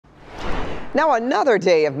Now another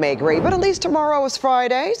day of May gray, but at least tomorrow is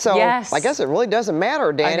Friday, so yes. I guess it really doesn't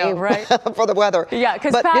matter, Dani, I know, right? for the weather. Yeah,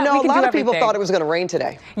 because but you know, a lot of people everything. thought it was going to rain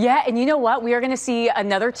today. Yeah, and you know what? We are going to see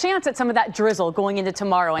another chance at some of that drizzle going into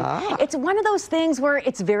tomorrow. And it's one of those things where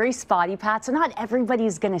it's very spotty, Pat, so not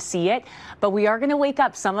everybody's going to see it, but we are going to wake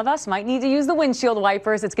up. Some of us might need to use the windshield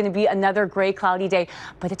wipers. It's going to be another gray, cloudy day,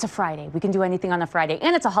 but it's a Friday. We can do anything on a Friday,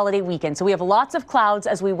 and it's a holiday weekend, so we have lots of clouds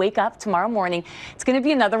as we wake up tomorrow morning. It's going to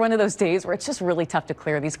be another one of those days where it's just really tough to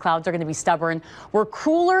clear. These clouds are going to be stubborn. We're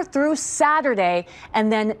cooler through Saturday,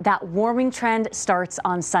 and then that warming trend starts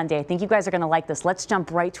on Sunday. I think you guys are going to like this. Let's jump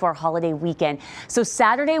right to our holiday weekend. So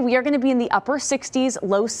Saturday, we are going to be in the upper 60s,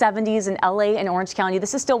 low 70s in LA and Orange County.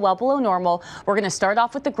 This is still well below normal. We're going to start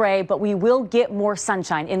off with the gray, but we will get more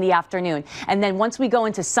sunshine in the afternoon. And then once we go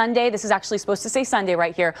into Sunday, this is actually supposed to say Sunday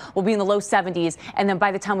right here, we'll be in the low 70s. And then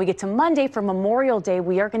by the time we get to Monday for Memorial Day,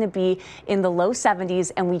 we are going to be in the low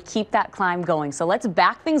 70s, and we keep that climb going. So let's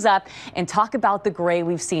back things up and talk about the gray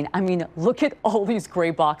we've seen. I mean, look at all these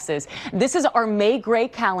gray boxes. This is our May gray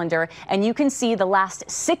calendar, and you can see the last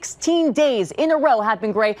 16 days in a row have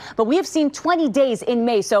been gray, but we have seen 20 days in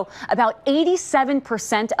May. So about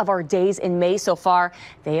 87% of our days in May so far,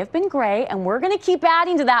 they have been gray, and we're going to keep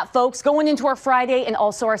adding to that, folks, going into our Friday and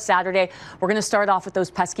also our Saturday. We're going to start off with those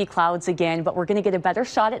pesky clouds again, but we're going to get a better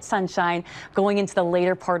shot at sunshine going into the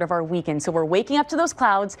later part of our weekend. So we're waking up to those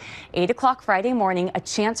clouds, 8 o'clock Friday morning, a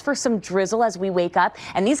chance for some drizzle as we wake up.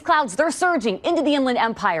 And these clouds, they're surging into the Inland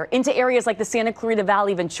Empire, into areas like the Santa Clarita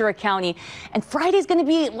Valley, Ventura County. And Friday's going to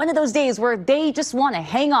be one of those days where they just want to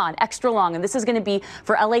hang on extra long. And this is going to be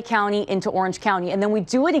for LA County into Orange County. And then we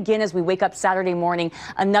do it again as we wake up Saturday morning.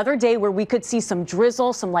 Another day where we could see some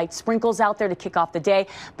drizzle, some light sprinkles out there to kick off the day.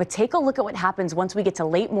 But take a look at what happens once we get to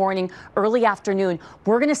late morning, early afternoon.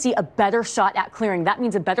 We're going to see a better shot at clearing. That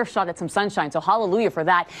means a better shot at some sunshine. So hallelujah for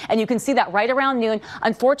that. And you can see that right around noon.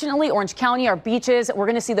 Unfortunately, Orange County, our beaches, we're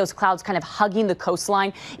going to see those clouds kind of hugging the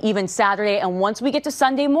coastline even Saturday. And once we get to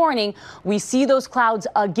Sunday morning, we see those clouds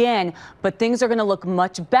again, but things are going to look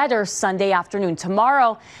much better Sunday afternoon.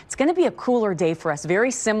 Tomorrow, it's going to be a cooler day for us,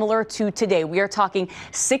 very similar to today. We are talking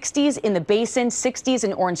 60s in the Basin, 60s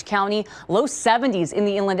in Orange County, low 70s in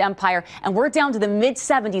the Inland Empire, and we're down to the mid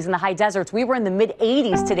 70s in the high deserts. We were in the mid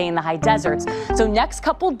 80s today in the high deserts. So next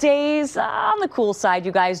couple days on the cool side,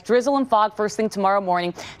 you guys, drizzle and fog first thing tomorrow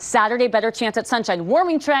morning. Saturday, better chance at sunshine.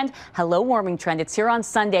 Warming trend. Hello, warming trend. It's here on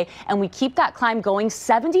Sunday, and we keep that climb going.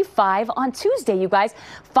 75 on Tuesday, you guys.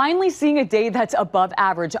 Finally seeing a day that's above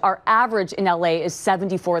average. Our average in LA is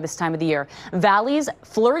 74 this time of the year. Valleys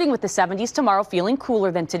flirting with the 70s tomorrow, feeling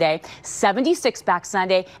cooler than today. 76 back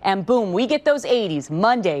Sunday, and boom, we get those 80s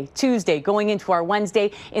Monday, Tuesday, going into our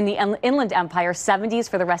Wednesday in the Inland Empire. 70s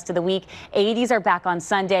for the rest of the week. 80s are back on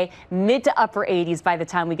Sunday. Mid to upper 80s by the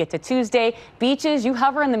time we get to Tuesday. Beaches, you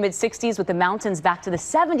hover in the mid 60s with the mountains back to the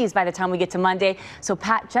 70s by the time we get to Monday. So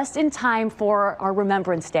Pat, just in time for our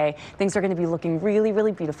Remembrance Day, things are going to be looking really,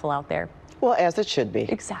 really beautiful out there. Well, as it should be.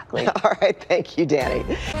 Exactly. All right. Thank you, Dani.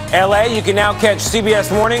 LA, you can now catch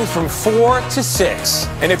CBS Mornings from 4 to 6.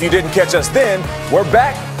 And if you didn't catch us then, we're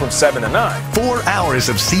back from 7 to 9. 4 hours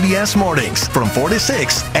of CBS Mornings from 4 to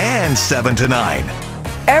 6 and 7 to 9.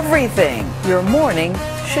 Everything your morning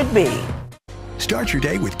should be. Start your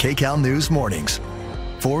day with KCAL News Mornings,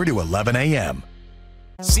 4 to 11 a.m.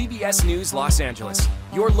 CBS News Los Angeles,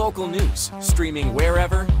 your local news, streaming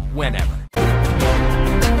wherever, whenever.